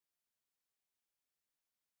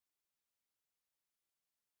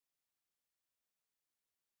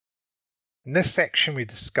In this section we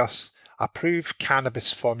discuss approved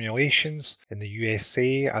cannabis formulations in the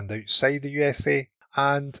USA and outside the USA,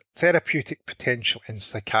 and therapeutic potential in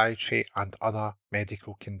psychiatry and other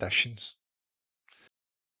medical conditions.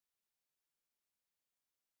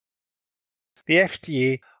 The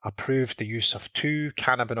FDA approved the use of two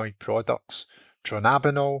cannabinoid products,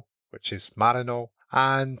 dronabinol, which is Marinol,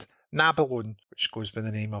 and nabilone, which goes by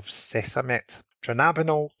the name of Sesamet.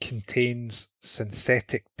 Dronabinol contains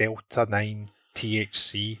synthetic delta-9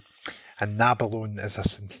 THC, and nabilone is a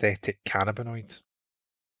synthetic cannabinoid.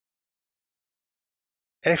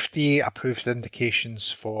 FDA approved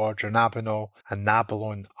indications for dronabinol and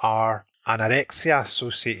nabilone are anorexia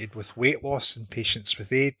associated with weight loss in patients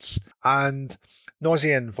with AIDS, and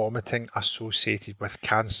nausea and vomiting associated with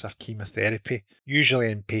cancer chemotherapy,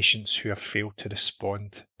 usually in patients who have failed to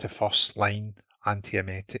respond to first-line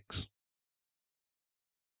antiemetics.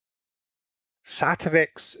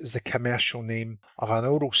 Sativex is the commercial name of an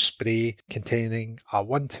oral spray containing a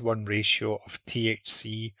 1:1 ratio of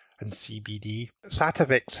THC and CBD.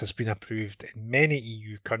 Sativex has been approved in many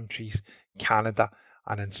EU countries, Canada,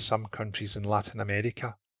 and in some countries in Latin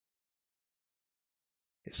America.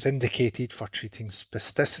 It's indicated for treating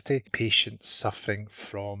spasticity patients suffering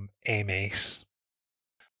from MS.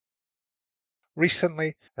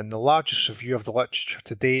 Recently, in the largest review of the literature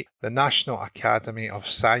to date, the National Academy of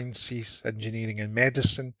Sciences, Engineering and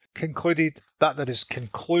Medicine concluded that there is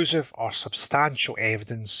conclusive or substantial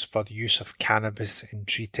evidence for the use of cannabis in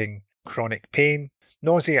treating chronic pain,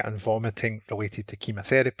 nausea and vomiting related to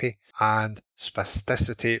chemotherapy, and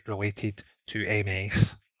spasticity related to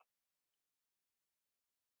MS.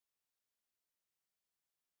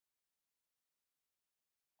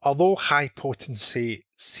 Although high-potency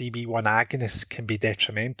CB1 agonists can be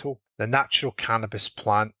detrimental, the natural cannabis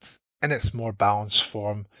plant, in its more balanced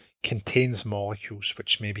form, contains molecules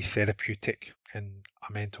which may be therapeutic in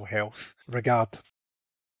a mental health regard.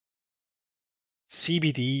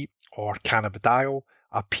 CBD, or cannabidiol,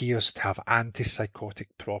 appears to have antipsychotic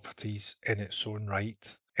properties in its own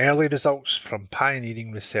right. Early results from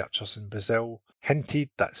pioneering researchers in Brazil hinted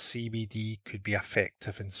that CBD could be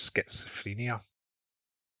effective in schizophrenia.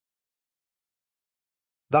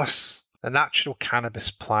 Thus, the natural cannabis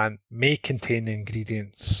plant may contain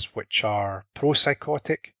ingredients which are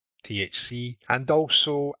propsychotic, THC, and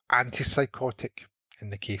also antipsychotic in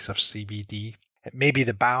the case of CBD. It may be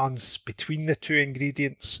the balance between the two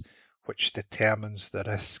ingredients which determines the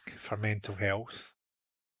risk for mental health.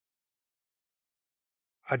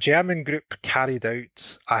 A German group carried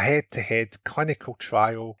out a head-to-head clinical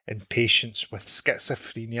trial in patients with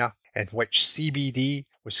schizophrenia in which CBD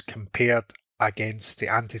was compared against the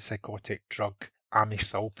antipsychotic drug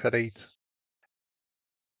amisulpride.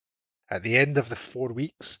 At the end of the 4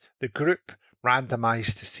 weeks, the group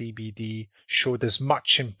randomized to CBD showed as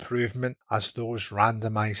much improvement as those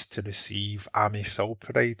randomized to receive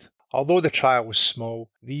amisulpride. Although the trial was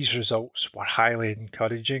small, these results were highly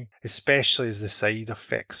encouraging, especially as the side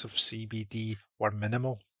effects of CBD were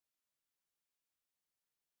minimal.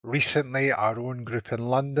 Recently, our own group in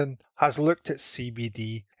London has looked at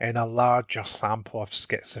CBD in a larger sample of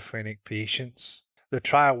schizophrenic patients. The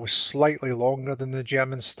trial was slightly longer than the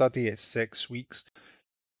German study at 6 weeks.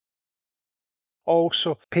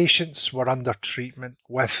 Also, patients were under treatment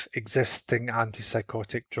with existing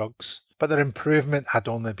antipsychotic drugs, but their improvement had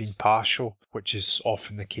only been partial, which is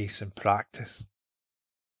often the case in practice.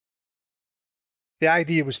 The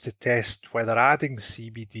idea was to test whether adding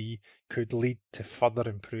CBD could lead to further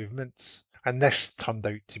improvements, and this turned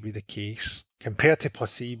out to be the case. Compared to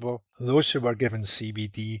placebo, those who were given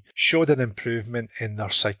CBD showed an improvement in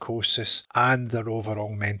their psychosis and their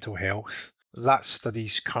overall mental health. That study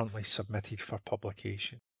is currently submitted for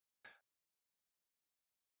publication.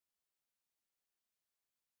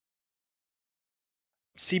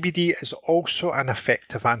 CBD is also an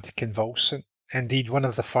effective anticonvulsant. Indeed, one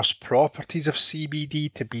of the first properties of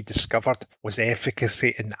CBD to be discovered was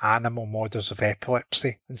efficacy in animal models of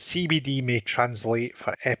epilepsy, and CBD may translate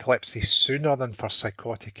for epilepsy sooner than for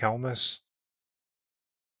psychotic illness.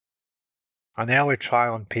 An early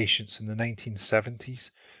trial on patients in the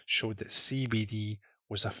 1970s showed that CBD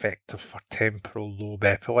was effective for temporal lobe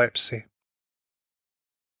epilepsy.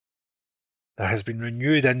 There has been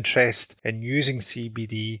renewed interest in using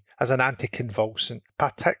CBD as an anticonvulsant,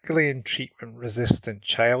 particularly in treatment-resistant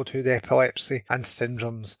childhood epilepsy and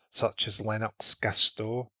syndromes such as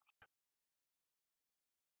Lennox-Gastaut.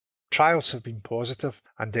 Trials have been positive,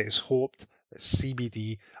 and it is hoped that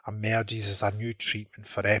CBD emerges as a new treatment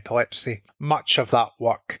for epilepsy. Much of that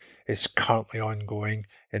work is currently ongoing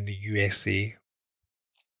in the USA.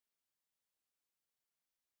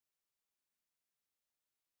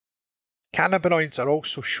 Cannabinoids are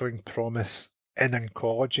also showing promise in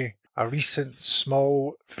oncology. A recent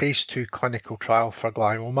small phase 2 clinical trial for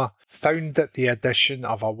glioma found that the addition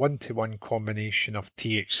of a 1-to-1 combination of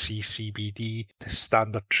THC CBD to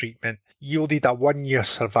standard treatment yielded a 1-year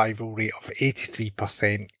survival rate of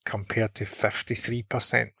 83% compared to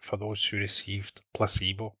 53% for those who received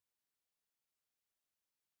placebo.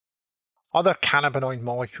 Other cannabinoid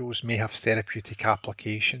molecules may have therapeutic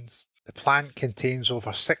applications. The plant contains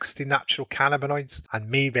over 60 natural cannabinoids and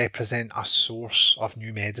may represent a source of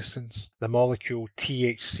new medicines. The molecule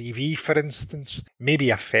THCV, for instance, may be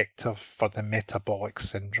effective for the metabolic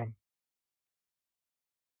syndrome.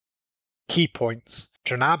 Key points.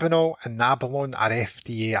 Dronabinol and nabilone are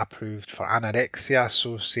FDA approved for anorexia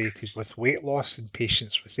associated with weight loss in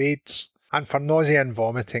patients with AIDS, and for nausea and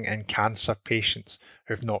vomiting in cancer patients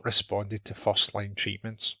who have not responded to first-line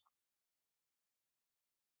treatments.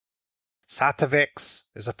 Sativex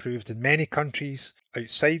is approved in many countries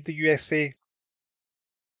outside the USA.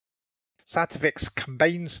 Sativex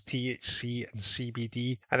combines THC and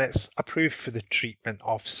CBD, and it's approved for the treatment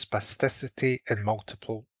of spasticity in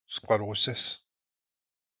multiple sclerosis.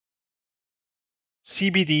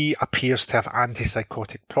 CBD appears to have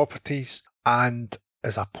antipsychotic properties and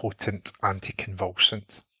is a potent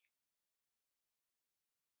anticonvulsant.